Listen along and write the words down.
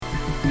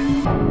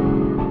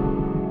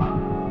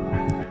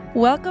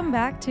Welcome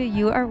back to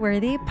You Are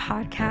Worthy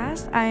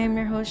podcast. I am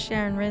your host,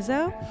 Sharon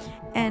Rizzo,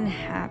 and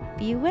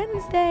happy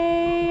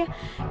Wednesday.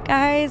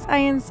 Guys, I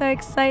am so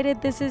excited.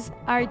 This is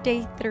our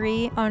day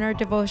 3 on our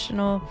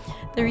devotional,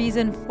 The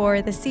Reason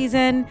for the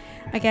Season.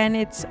 Again,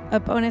 it's a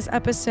bonus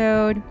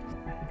episode,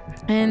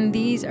 and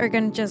these are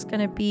just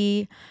gonna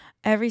be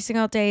every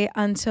single day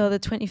until the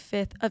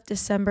 25th of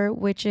December,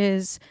 which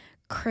is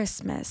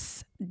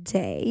Christmas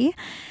Day.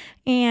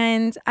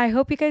 And I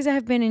hope you guys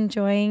have been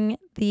enjoying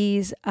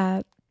these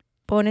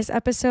bonus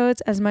episodes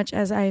as much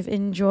as I've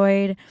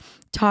enjoyed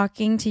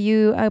talking to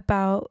you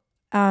about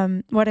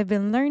what I've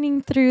been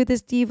learning through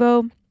this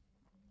Devo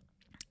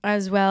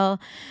as well.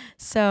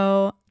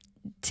 So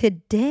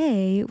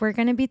today we're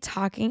going to be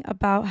talking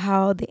about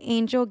how the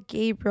angel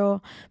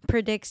Gabriel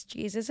predicts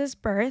Jesus's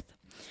birth.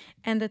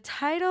 And the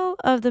title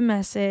of the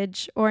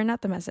message, or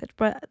not the message,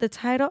 but the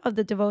title of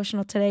the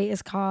devotional today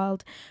is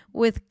called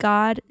With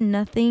God,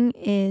 Nothing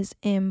is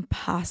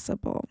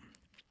Impossible.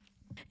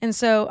 And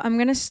so I'm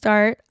going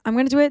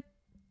to do it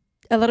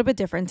a little bit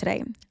different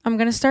today. I'm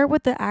going to start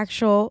with the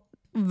actual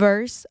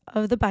verse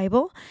of the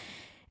Bible,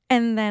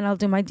 and then I'll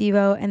do my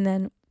Devo, and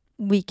then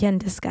we can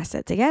discuss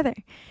it together.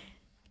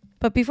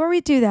 But before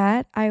we do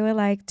that, I would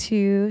like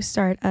to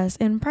start us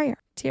in prayer.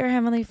 Dear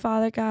Heavenly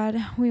Father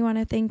God, we want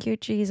to thank you,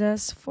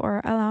 Jesus, for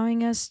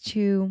allowing us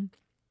to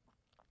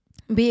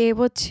be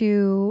able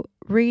to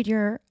read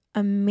your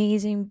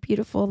amazing,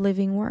 beautiful,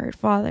 living word,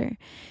 Father.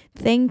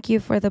 Thank you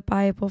for the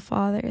Bible,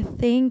 Father.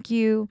 Thank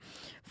you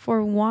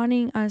for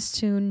wanting us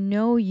to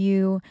know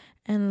you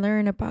and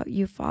learn about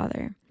you,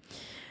 Father.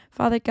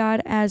 Father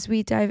God, as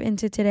we dive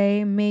into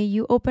today, may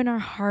you open our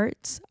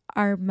hearts,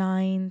 our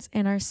minds,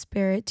 and our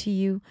spirit to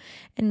you,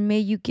 and may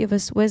you give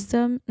us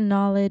wisdom,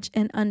 knowledge,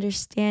 and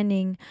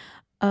understanding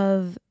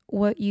of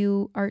what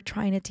you are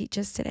trying to teach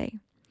us today.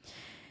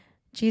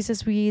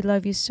 Jesus, we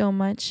love you so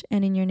much,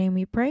 and in your name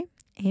we pray.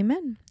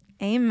 Amen.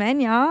 Amen,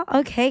 y'all.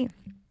 Okay.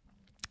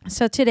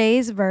 So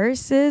today's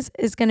verses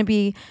is going to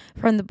be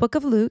from the book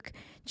of Luke,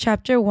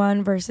 chapter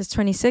 1, verses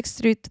 26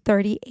 through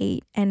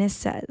 38, and it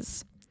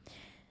says,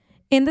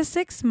 In the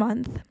 6th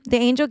month, the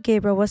angel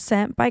Gabriel was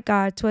sent by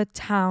God to a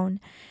town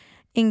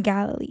in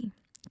Galilee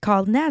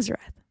called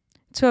Nazareth,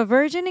 to a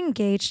virgin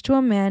engaged to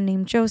a man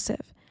named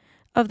Joseph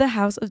of the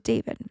house of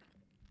David.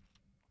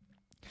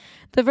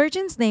 The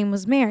virgin's name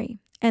was Mary,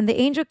 and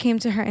the angel came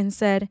to her and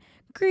said,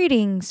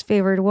 Greetings,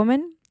 favored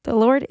woman, the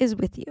Lord is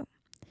with you.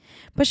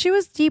 But she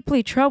was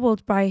deeply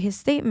troubled by his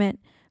statement,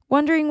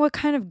 wondering what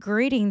kind of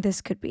greeting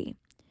this could be.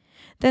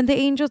 Then the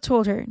angel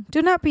told her,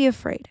 Do not be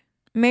afraid,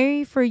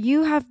 Mary, for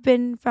you have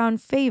been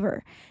found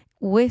favor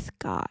with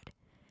God.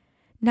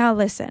 Now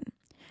listen,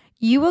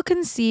 you will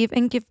conceive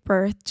and give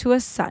birth to a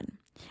son,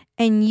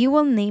 and you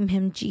will name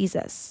him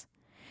Jesus.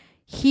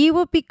 He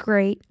will be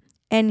great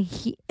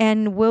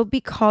and will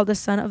be called the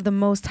Son of the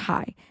Most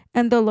High,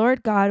 and the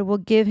Lord God will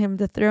give him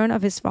the throne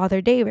of his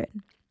father David.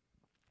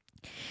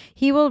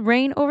 He will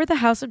reign over the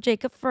house of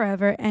Jacob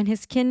forever, and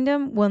his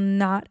kingdom will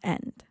not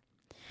end.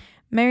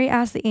 Mary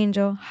asked the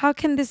angel, How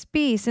can this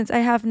be, since I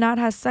have not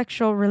had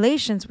sexual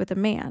relations with a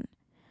man?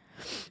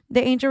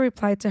 The angel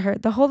replied to her,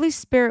 The Holy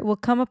Spirit will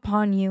come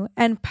upon you,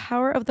 and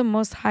power of the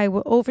Most High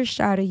will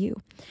overshadow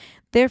you.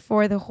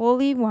 Therefore, the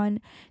Holy One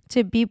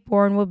to be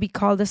born will be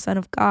called the Son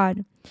of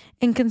God.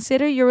 And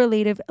consider your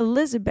relative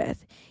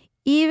Elizabeth.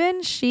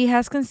 Even she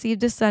has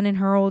conceived a son in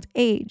her old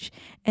age,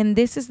 and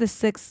this is the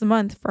 6th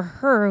month for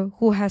her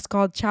who has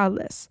called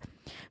childless.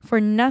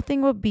 For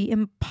nothing will be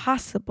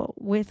impossible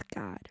with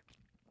God.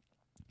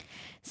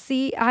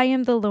 See, I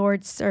am the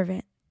Lord's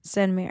servant,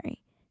 said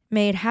Mary.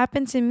 May it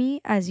happen to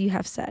me as you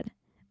have said.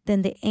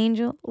 Then the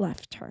angel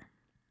left her.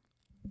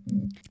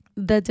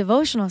 The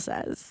devotional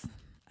says,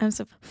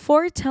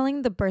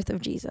 foretelling the birth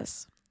of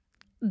Jesus.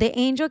 The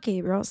angel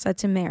Gabriel said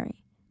to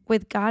Mary,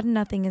 With God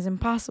nothing is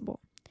impossible.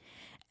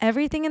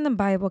 Everything in the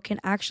Bible can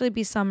actually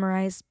be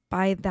summarized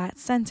by that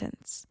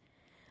sentence.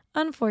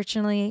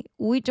 Unfortunately,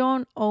 we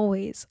don't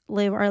always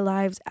live our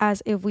lives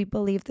as if we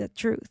believe the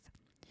truth.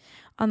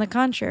 On the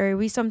contrary,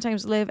 we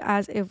sometimes live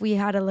as if we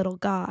had a little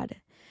God,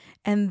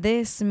 and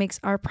this makes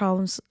our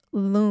problems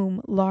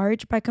loom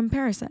large by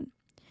comparison.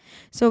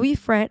 So we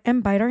fret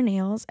and bite our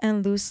nails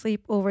and lose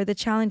sleep over the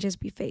challenges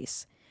we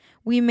face.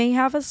 We may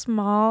have a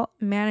small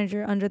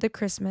manager under the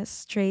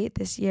Christmas tree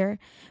this year,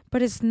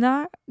 but it's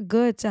not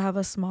good to have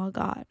a small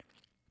God.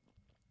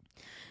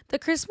 The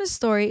Christmas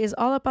story is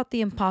all about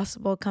the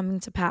impossible coming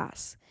to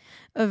pass.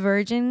 A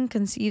virgin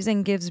conceives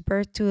and gives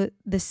birth to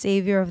the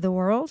Savior of the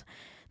world.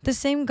 The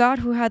same God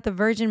who had the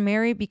Virgin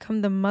Mary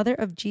become the mother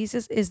of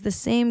Jesus is the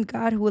same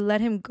God who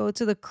let him go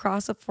to the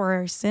cross for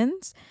our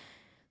sins,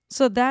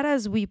 so that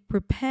as we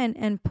repent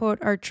and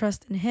put our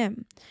trust in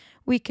him,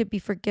 we could be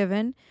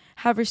forgiven,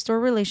 have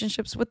restored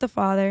relationships with the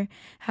Father,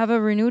 have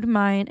a renewed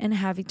mind, and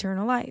have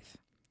eternal life.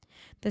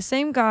 The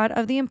same God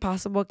of the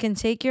impossible can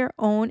take your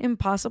own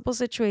impossible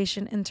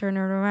situation and turn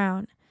it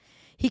around.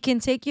 He can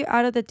take you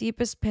out of the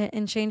deepest pit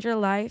and change your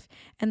life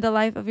and the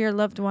life of your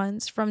loved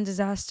ones from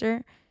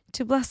disaster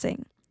to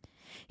blessing.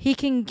 He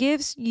can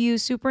give you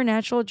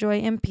supernatural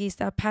joy and peace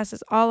that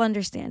passes all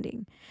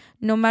understanding,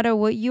 no matter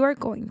what you are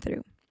going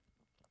through.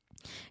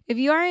 If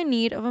you are in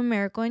need of a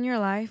miracle in your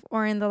life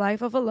or in the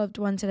life of a loved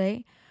one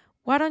today,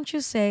 why don't you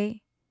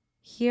say,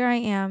 "Here I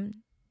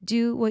am,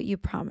 do what you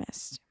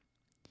promised"?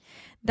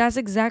 That's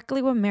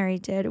exactly what Mary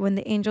did when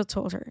the angel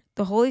told her,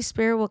 "The Holy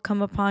Spirit will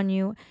come upon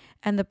you,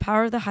 and the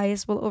power of the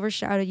highest will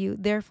overshadow you.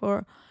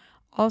 Therefore,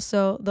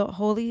 also the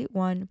Holy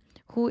One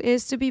who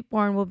is to be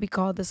born will be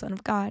called the Son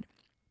of God."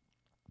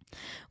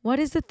 What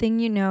is the thing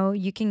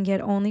you can get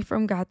only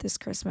from God this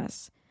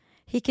Christmas?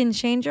 He can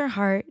change your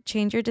heart,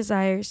 change your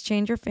desires,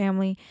 change your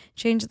family,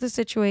 change the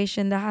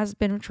situation that has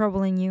been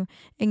troubling you,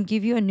 and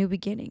give you a new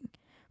beginning.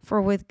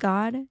 For with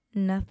God,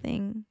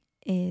 nothing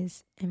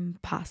is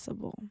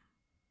impossible.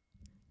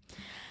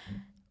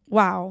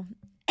 Wow.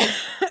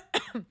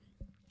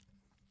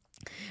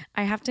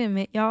 I have to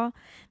admit, y'all,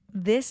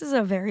 this is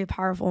a very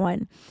powerful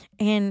one.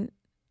 And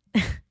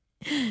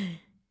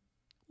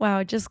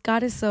wow, just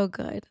God is so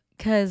good.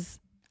 Because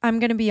I'm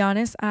going to be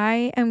honest,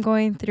 I am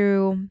going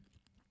through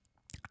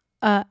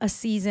a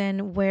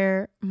season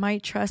where my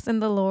trust in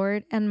the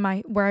Lord and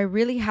where I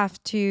really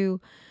have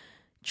to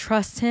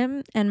trust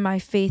him and my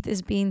faith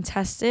is being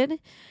tested,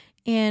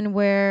 and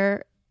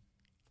where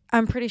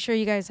I'm pretty sure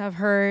you guys have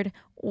heard,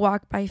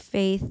 walk by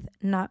faith,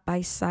 not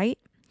by sight.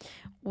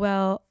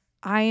 Well,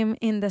 I am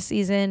in the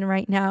season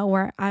right now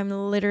where I'm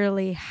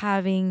literally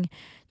having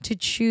to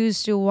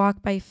choose to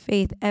walk by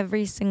faith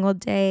every single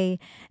day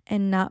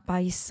and not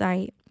by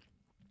sight.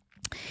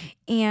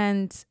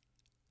 And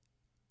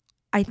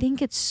I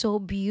think it's so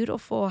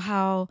beautiful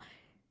how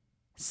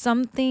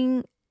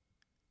something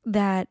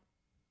that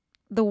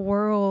the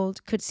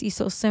world could see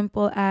so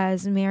simple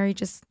as Mary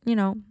just,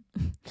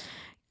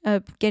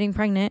 getting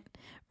pregnant,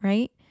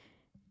 right?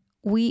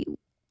 We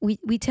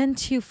tend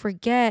to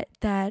forget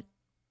that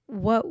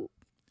what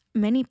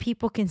many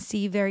people can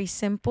see very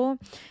simple,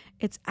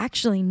 it's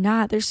actually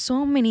not. There's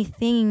so many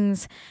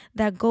things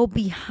that go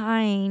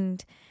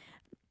behind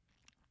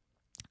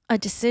a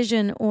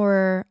decision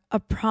or a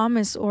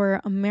promise or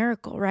a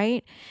miracle,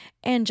 right?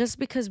 And just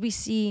because we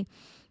see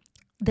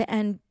the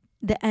end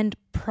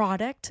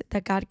product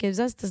that God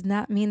gives us does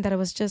not mean that it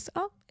was just,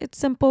 oh, it's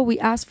simple, we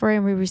asked for it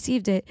and we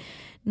received it.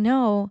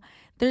 No,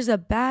 there's a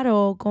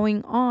battle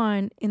going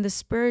on in the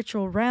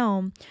spiritual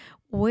realm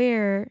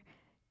where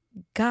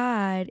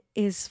God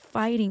is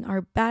fighting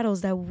our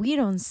battles that we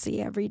don't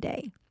see every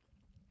day.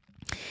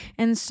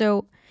 And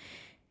so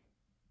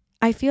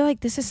I feel like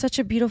this is such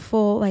a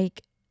beautiful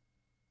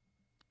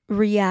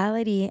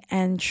reality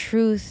and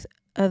truth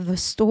of a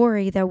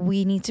story that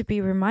we need to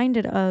be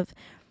reminded of.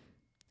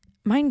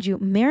 Mind you,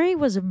 Mary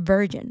was a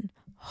virgin.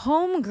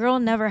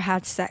 Homegirl never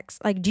had sex.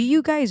 Do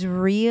you guys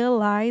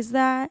realize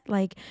that?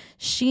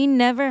 She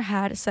never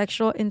had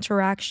sexual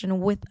interaction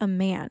with a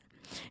man.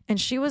 And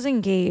she was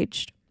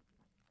engaged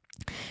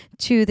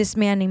to this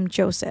man named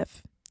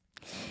Joseph.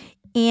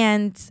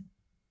 And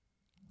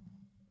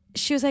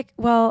she was like,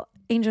 "Well,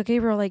 Angel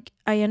Gabriel,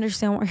 I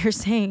understand what you're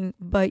saying,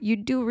 but you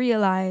do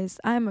realize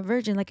I'm a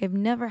virgin. I've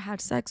never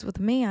had sex with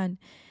a man."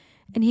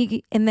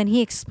 And then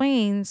he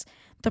explains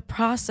the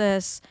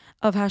process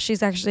of how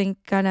she's actually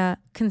gonna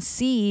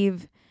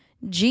conceive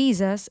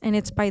Jesus, and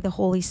it's by the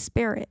Holy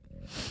Spirit.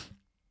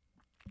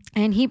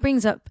 And he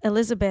brings up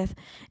Elizabeth.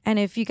 And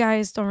if you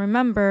guys don't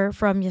remember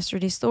from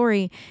yesterday's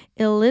story,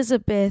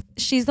 Elizabeth,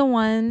 she's the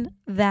one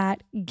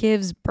that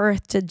gives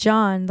birth to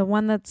John, the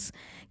one that's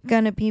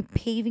going to be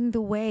paving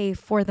the way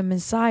for the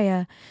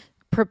Messiah,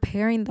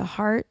 preparing the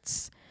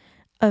hearts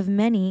of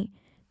many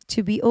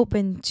to be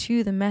open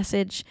to the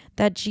message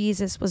that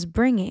Jesus was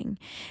bringing.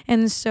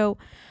 And so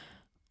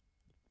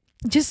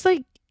just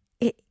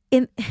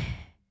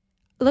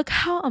look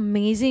how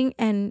amazing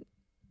and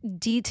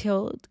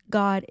detailed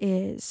God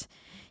is.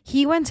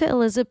 He went to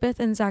Elizabeth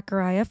and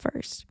Zachariah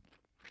first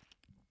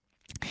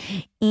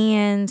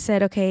and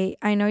said, "Okay,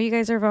 I know you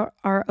guys are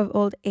of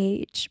old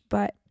age,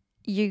 but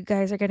you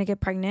guys are going to get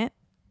pregnant.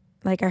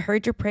 I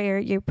heard your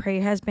prayer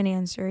has been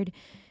answered.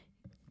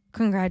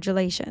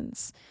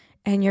 Congratulations."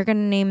 And you're going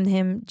to name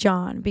him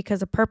John, because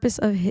the purpose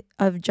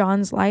of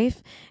John's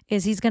life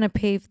is he's going to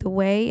pave the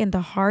way in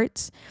the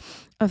hearts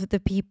of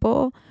the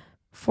people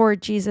for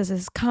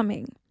Jesus'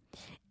 coming.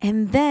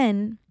 And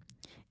then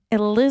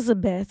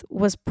Elizabeth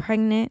was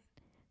pregnant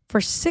for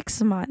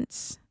 6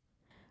 months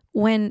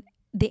when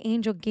the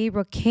angel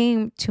Gabriel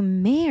came to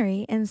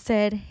Mary and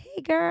said,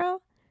 "Hey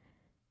girl,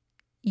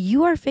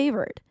 you are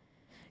favored.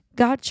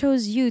 God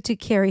chose you to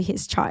carry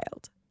his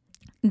child."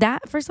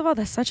 That, first of all,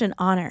 that's such an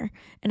honor.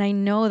 And I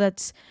know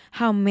that's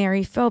how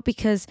Mary felt,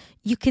 because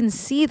you can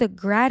see the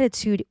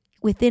gratitude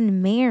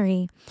within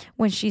Mary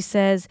when she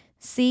says,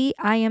 "See,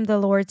 I am the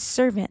Lord's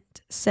servant,"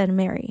 said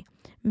Mary.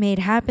 "May it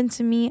happen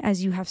to me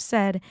as you have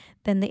said."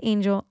 Then the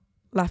angel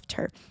left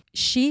her.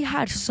 She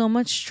had so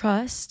much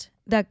trust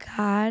that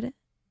God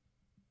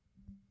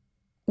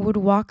would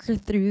walk her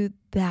through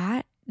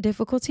that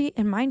difficulty.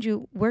 And mind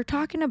you, we're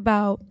talking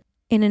about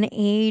in an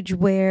age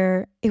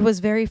where it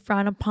was very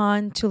frowned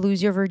upon to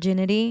lose your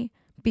virginity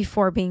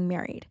before being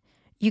married.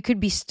 you could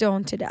be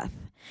stoned to death.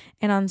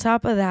 And on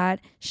top of that,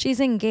 she's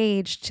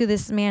engaged to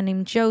this man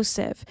named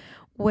Joseph,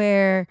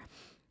 where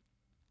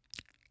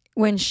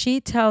when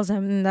she tells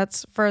him, and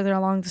that's further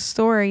along the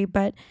story,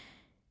 but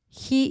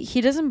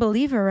he doesn't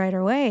believe her right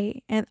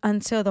away, and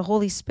until the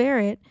Holy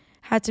Spirit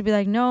had to be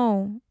like,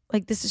 no,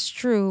 like, this is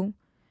true.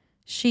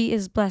 She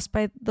is blessed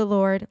by the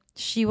Lord.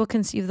 She will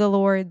conceive the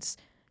Lord's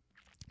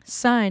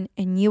son,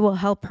 and you will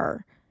help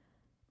her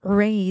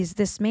raise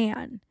this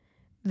man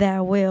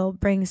that will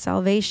bring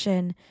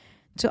salvation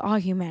to all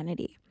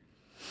humanity.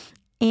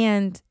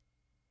 And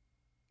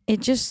it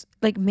just,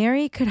 like,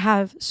 Mary could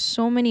have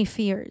so many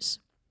fears.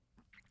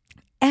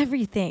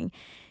 Everything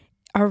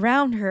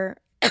around her,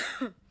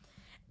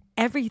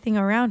 everything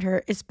around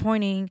her is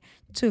pointing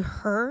to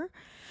her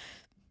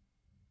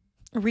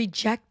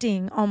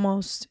rejecting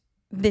almost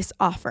this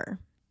offer.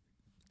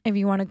 If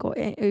you want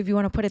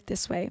to put it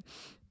this way,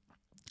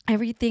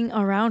 everything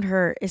around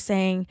her is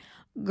saying,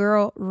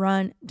 girl,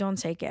 run, don't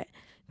take it.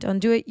 Don't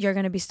do it. You're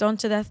going to be stoned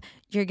to death.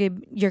 You're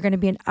going to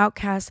be an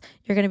outcast.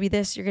 You're going to be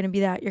this. You're going to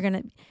be that.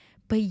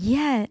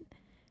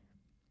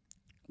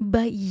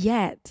 But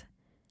yet,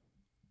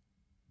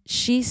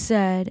 she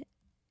said,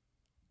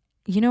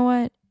 you know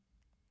what?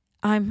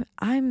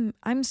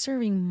 I'm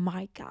serving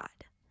my God.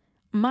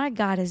 My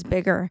God is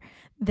bigger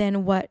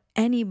than what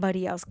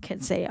anybody else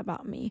can say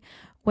about me,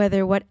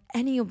 whether what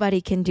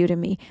anybody can do to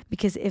me.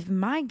 Because if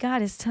my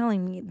God is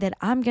telling me that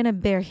I'm going to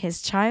bear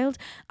his child,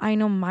 I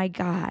know my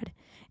God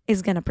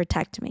is going to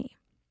protect me.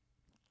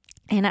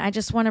 And I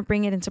just want to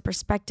bring it into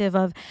perspective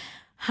of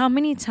how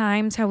many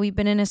times have we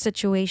been in a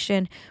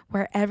situation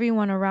where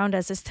everyone around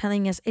us is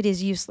telling us it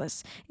is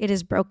useless, it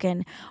is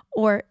broken,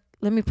 or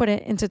let me put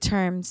it into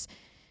terms,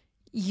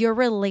 your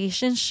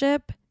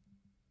relationship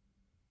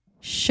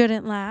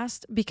shouldn't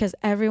last because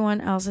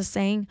everyone else is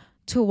saying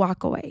to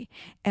walk away.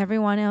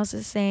 Everyone else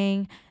is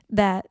saying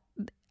that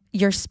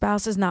your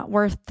spouse is not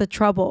worth the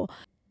trouble.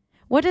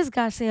 What does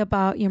God say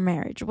about your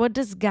marriage? What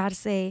does God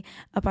say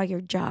about your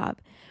job?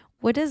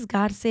 What does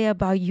God say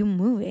about you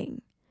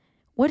moving?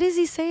 What does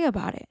he say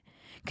about it?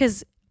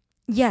 Because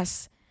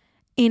yes,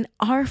 in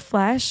our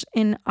flesh,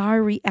 in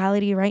our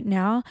reality right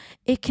now,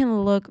 it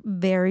can look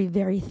very,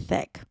 very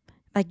thick.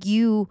 Like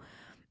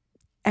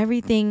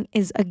everything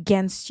is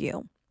against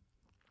you.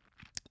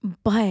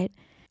 But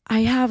I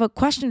have a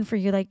question for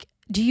you. Like,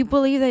 do you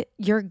believe that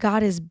your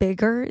God is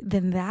bigger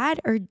than that?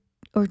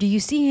 Or do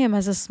you see him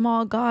as a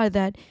small God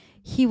that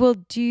he will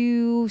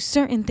do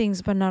certain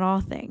things, but not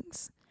all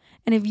things?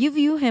 And if you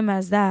view him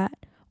as that,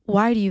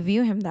 why do you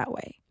view him that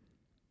way?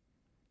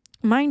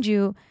 Mind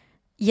you,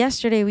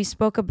 yesterday we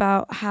spoke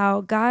about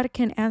how God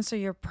can answer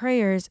your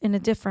prayers in a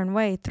different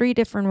way, 3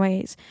 different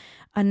ways: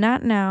 a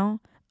not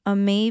now, a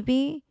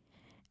maybe,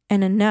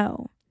 and a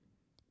no.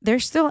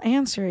 There's still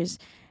answers,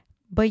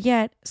 but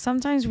yet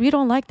sometimes we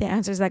don't like the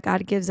answers that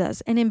God gives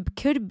us. And it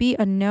could be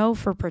a no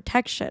for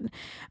protection.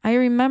 I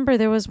remember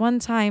there was one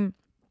time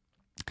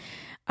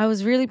I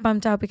was really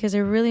bummed out because I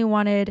really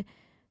wanted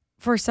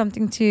for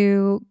something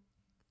to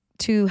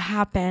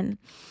happen.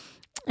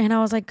 And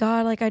I was like,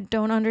 God, like, I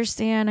don't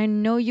understand. I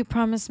know you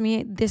promised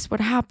me this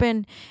would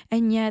happen,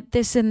 and yet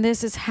this and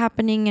this is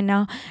happening. And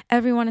now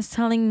everyone is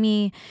telling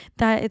me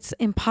that it's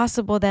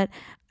impossible, that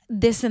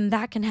this and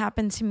that can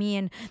happen to me,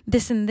 and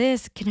this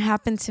can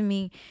happen to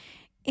me.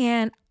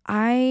 And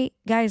I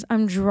was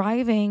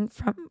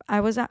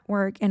at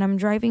work and I'm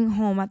driving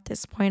home at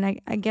this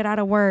point. I get out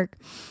of work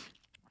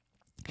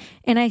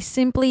and I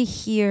simply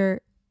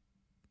hear,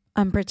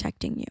 I'm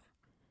protecting you.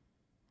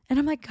 And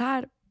I'm like,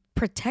 God,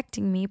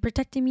 protecting me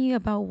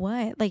about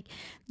what? Like,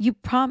 he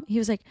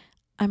was like,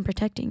 I'm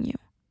protecting you.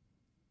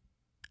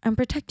 I'm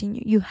protecting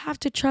you. You have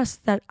to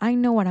trust that I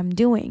know what I'm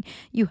doing.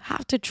 You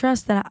have to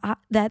trust that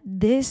that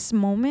this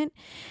moment,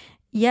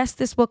 yes,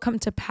 this will come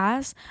to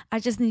pass. I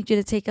just need you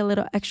to take a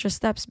little extra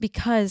steps,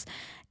 because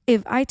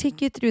if I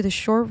take you through the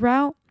short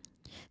route,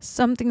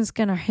 something's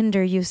going to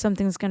hinder you.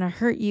 Something's going to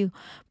hurt you.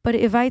 But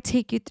if I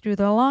take you through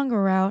the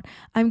longer route,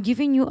 I'm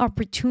giving you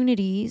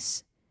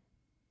opportunities.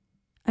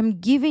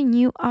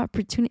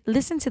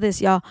 Listen to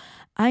this, y'all.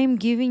 I am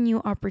giving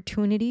you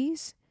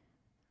opportunities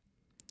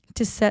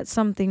to set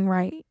something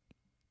right.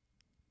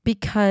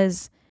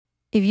 Because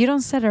if you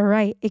don't set it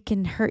right, it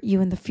can hurt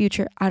you in the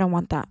future. I don't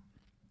want that.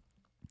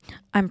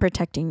 I'm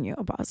protecting you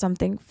about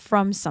something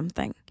from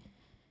something.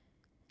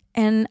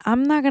 And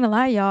I'm not going to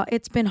lie, y'all.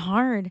 It's been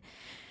hard.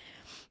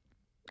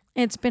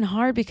 It's been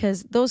hard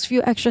because those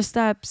few extra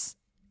steps,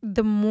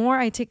 the more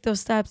I take those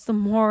steps, the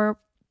more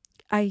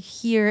I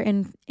hear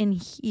and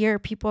hear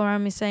people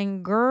around me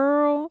saying,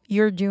 girl,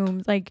 you're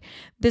doomed. Like,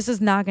 this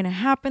is not going to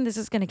happen. This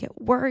is going to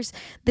get worse.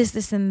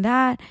 This, and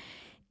that.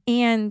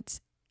 And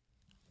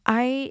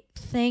I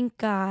thank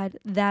God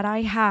that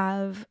I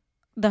have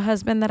the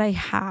husband that I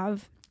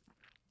have,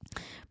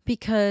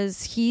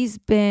 because he's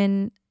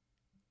been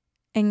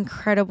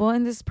incredible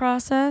in this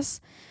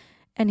process.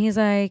 And he's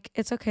like,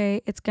 it's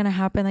okay. It's going to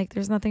happen. Like,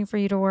 there's nothing for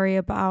you to worry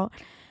about.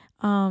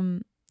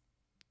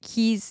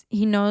 He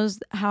knows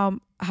how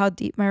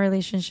deep my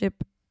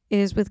relationship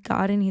is with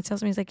God. And he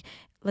tells me, he's like,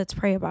 let's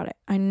pray about it.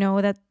 I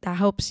know that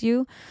helps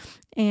you.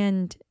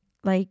 And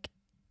like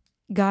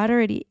God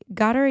already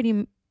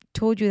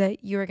told you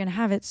that you were going to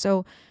have it.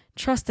 So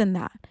trust in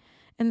that.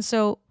 And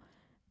so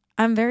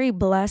I'm very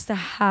blessed to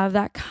have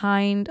that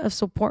kind of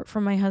support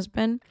from my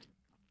husband,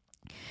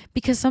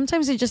 because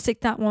sometimes it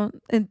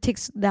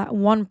takes that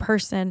one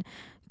person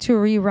to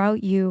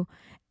reroute you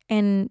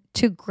and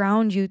to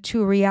ground you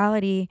to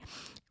reality,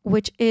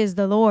 which is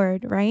the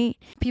Lord, right?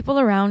 People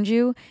around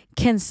you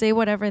can say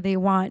whatever they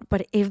want,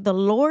 but if the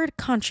Lord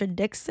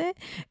contradicts it,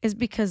 it's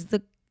because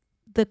the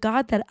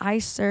God that I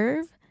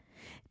serve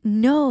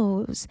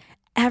knows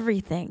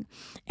everything.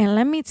 And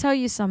let me tell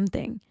you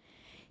something.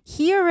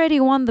 He already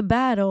won the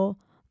battle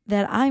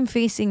that I'm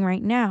facing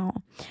right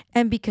now.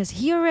 And because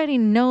he already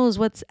knows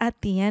what's at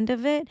the end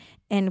of it,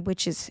 and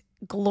which is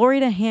glory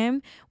to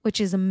him, which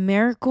is a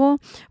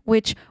miracle,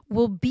 which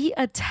will be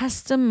a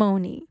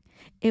testimony.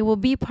 It will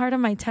be part of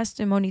my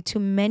testimony to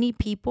many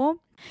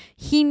people.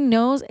 He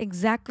knows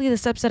exactly the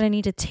steps that I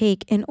need to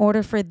take in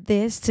order for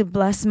this to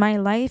bless my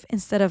life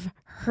instead of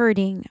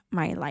hurting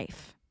my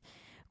life.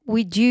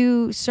 We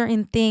do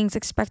certain things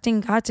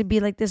expecting God to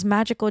be like this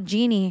magical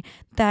genie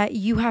that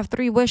you have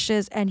 3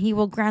 wishes and he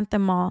will grant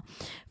them all.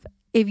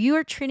 If you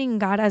are treating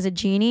God as a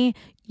genie,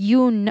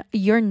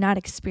 you're not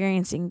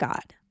experiencing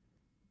God.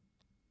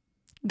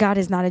 God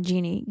is not a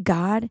genie.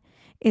 God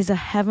is a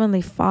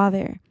heavenly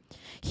Father.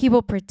 He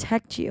will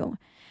protect you.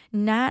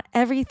 Not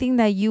everything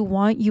that you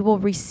want, you will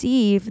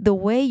receive the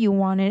way you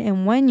want it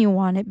and when you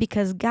want it,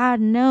 because God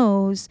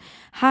knows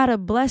how to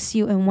bless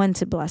you and when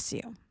to bless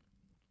you.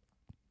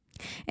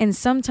 And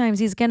sometimes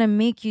he's going to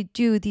make you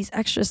do these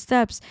extra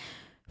steps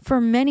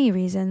for many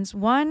reasons.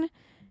 One,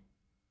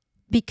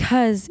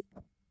 because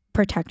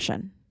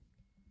protection.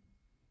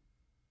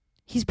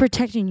 He's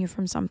protecting you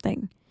from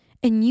something,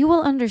 and you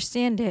will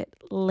understand it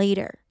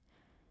later.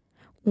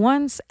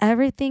 Once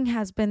everything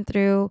has been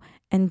through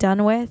and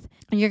done with,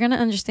 you're going to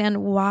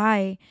understand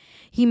why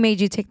he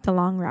made you take the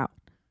long route.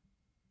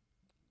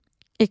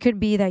 It could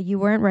be that you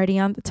weren't ready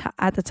at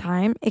the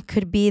time. It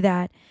could be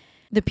that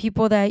the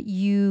people that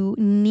you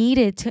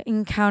needed to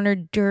encounter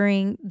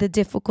during the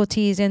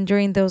difficulties and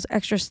during those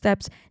extra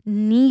steps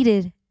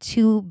needed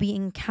to be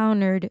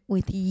encountered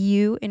with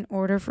you in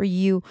order for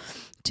you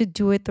to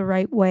do it the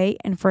right way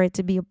and for it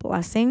to be a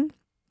blessing.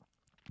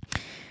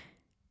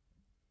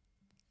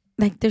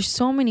 Like, there's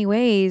so many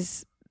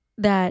ways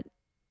that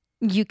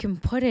you can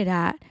put it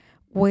at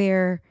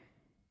where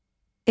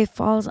it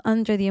falls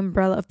under the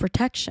umbrella of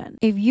protection.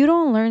 If you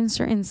don't learn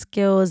certain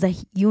skills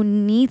that you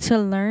need to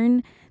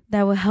learn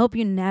that will help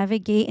you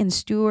navigate and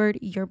steward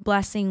your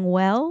blessing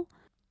well,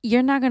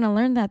 you're not going to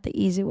learn that the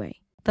easy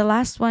way. The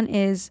last one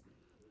is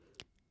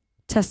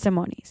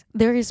testimonies.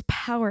 There is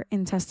power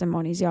in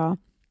testimonies, y'all.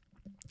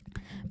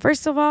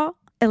 First of all,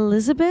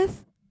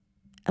 Elizabeth's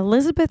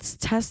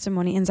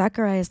testimony and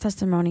Zachariah's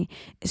testimony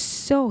is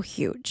so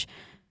huge.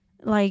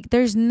 Like,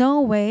 there's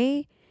no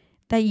way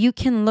that you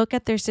can look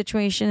at their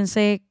situation and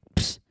say,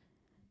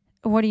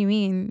 what do you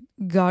mean?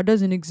 God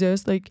doesn't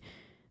exist. Like,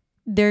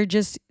 they're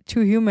just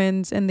 2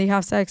 humans and they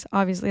have sex.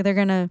 Obviously, they're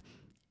going to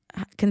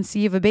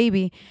conceive a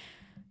baby.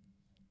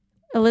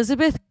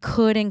 Elizabeth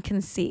couldn't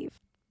conceive.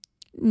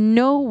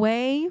 No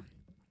way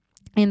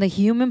in the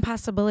human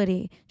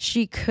possibility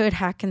she could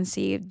have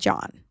conceived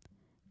John.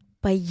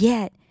 But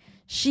yet,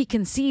 she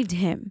conceived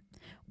him.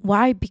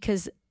 Why?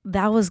 Because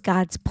that was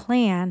God's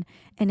plan,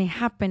 and it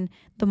happened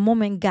the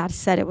moment God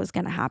said it was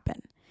going to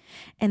happen.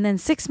 And then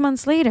 6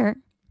 months later,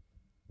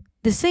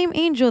 the same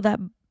angel that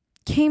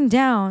came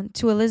down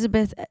to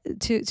Elizabeth,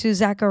 to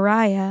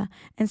Zachariah,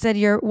 and said,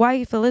 your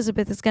wife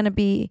Elizabeth is going to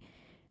be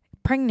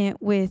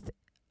pregnant with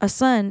a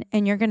son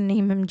and you're going to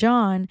name him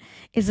John,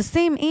 is the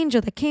same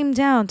angel that came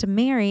down to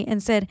Mary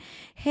and said,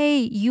 hey,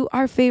 you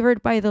are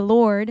favored by the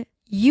Lord.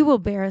 You will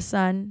bear a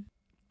son.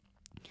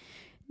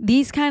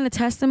 These kind of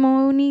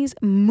testimonies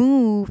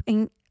move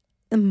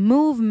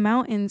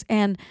mountains,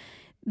 and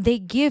they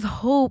give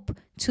hope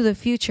to the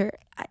future.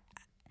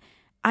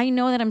 I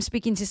know that I'm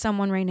speaking to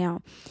someone right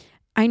now.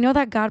 I know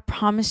that God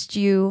promised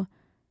you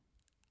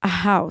a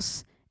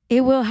house.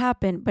 It will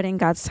happen, but in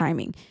God's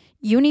timing.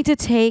 You need to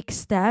take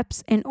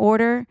steps in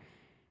order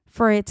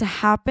for it to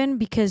happen,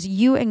 because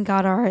you and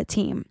God are a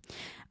team.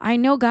 I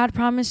know God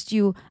promised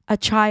you a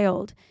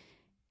child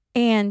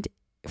and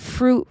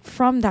fruit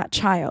from that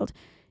child.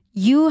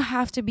 You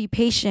have to be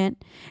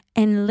patient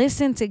and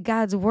listen to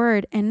God's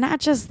word. And not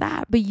just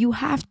that, but you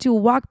have to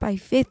walk by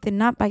faith and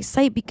not by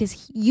sight,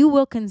 because you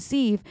will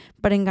conceive,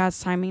 but in God's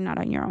timing, not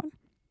on your own.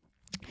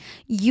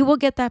 You will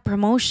get that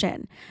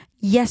promotion.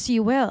 Yes,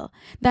 you will.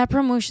 That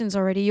promotion's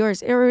already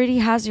yours. It already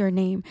has your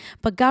name.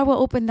 But God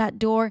will open that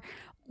door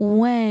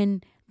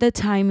when the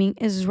timing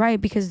is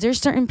right, because there's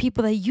certain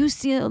people that you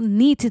still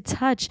need to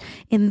touch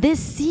in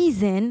this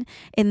season,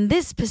 in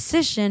this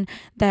position,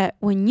 that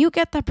when you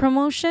get that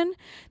promotion,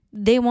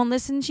 they won't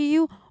listen to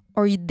you,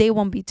 or they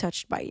won't be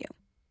touched by you,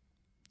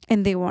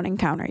 and they won't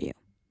encounter you.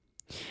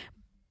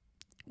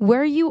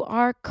 where you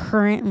are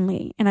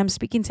currently, and I'm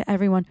speaking to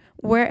everyone,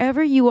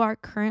 wherever you are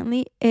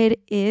currently,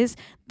 it is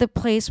the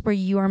place where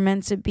you are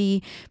meant to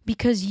be,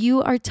 because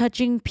you are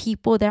touching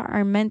people that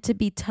are meant to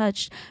be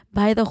touched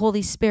by the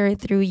Holy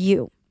Spirit through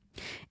you.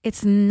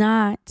 It's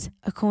not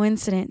a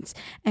coincidence.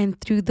 And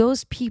through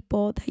those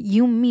people that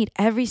you meet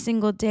every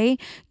single day,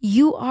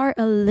 you are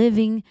a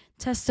living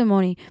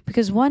testimony,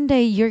 because one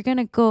day they're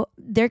going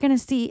to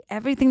see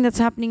everything that's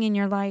happening in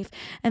your life,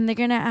 and they're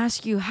going to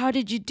ask you, how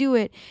did you do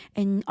it?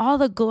 And all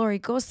the glory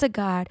goes to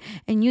God.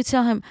 And you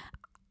tell him,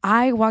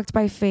 I walked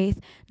by faith,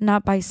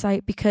 not by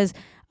sight, because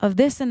of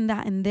this and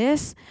that and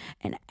this,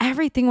 and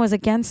everything was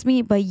against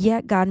me, but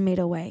yet God made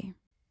a way.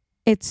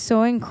 It's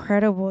so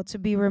incredible to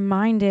be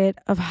reminded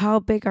of how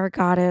big our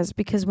God is,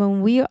 because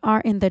when we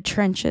are in the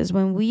trenches,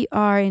 when we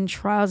are in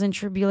trials and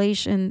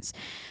tribulations,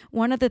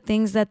 one of the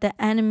things that the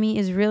enemy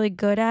is really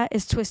good at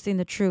is twisting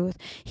the truth.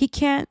 He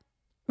can't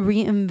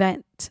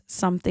reinvent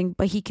something,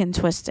 but he can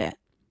twist it.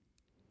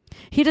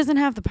 He doesn't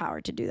have the power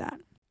to do that.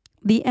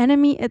 The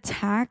enemy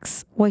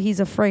attacks what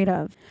he's afraid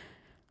of.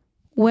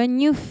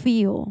 When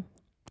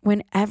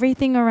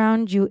everything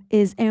around you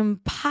is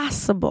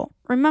impossible,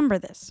 remember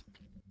this.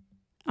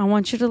 I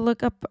want you to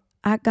look up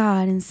at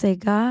God and say,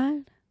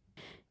 God,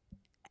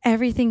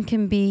 everything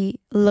can be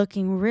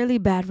looking really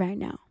bad right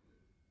now,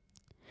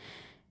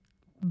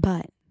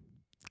 but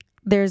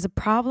there's a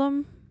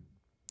problem.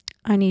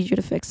 I need you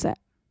to fix it.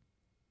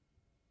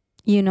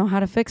 You know how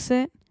to fix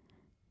it.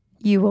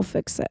 You will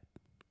fix it,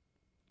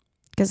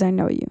 because I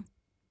know you.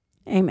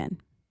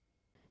 Amen.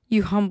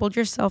 You humbled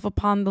yourself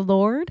upon the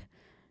Lord,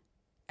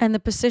 and the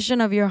position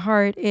of your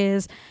heart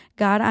is,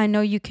 God, I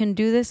know you can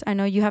do this. I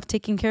know you have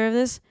taken care of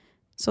this.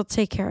 So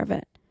take care of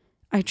it.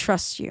 I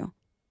trust you.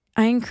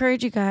 I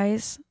encourage you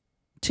guys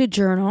to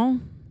journal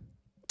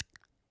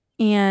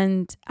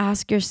and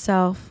ask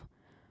yourself,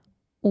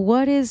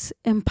 what is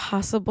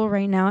impossible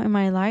right now in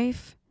my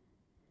life?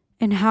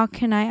 And how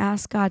can I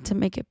ask God to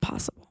make it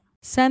possible?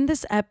 Send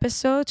this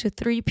episode to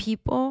 3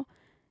 people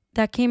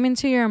that came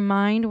into your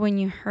mind when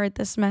you heard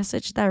this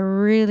message that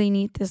really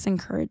need this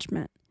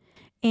encouragement.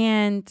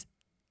 And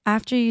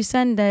after you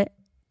send it,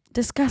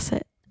 discuss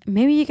it.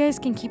 Maybe you guys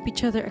can keep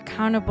each other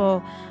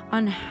accountable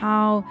on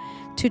how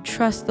to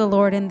trust the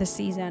Lord in the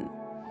season.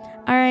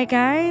 All right,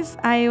 guys,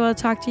 I will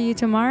talk to you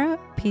tomorrow.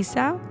 Peace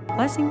out.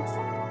 Blessings.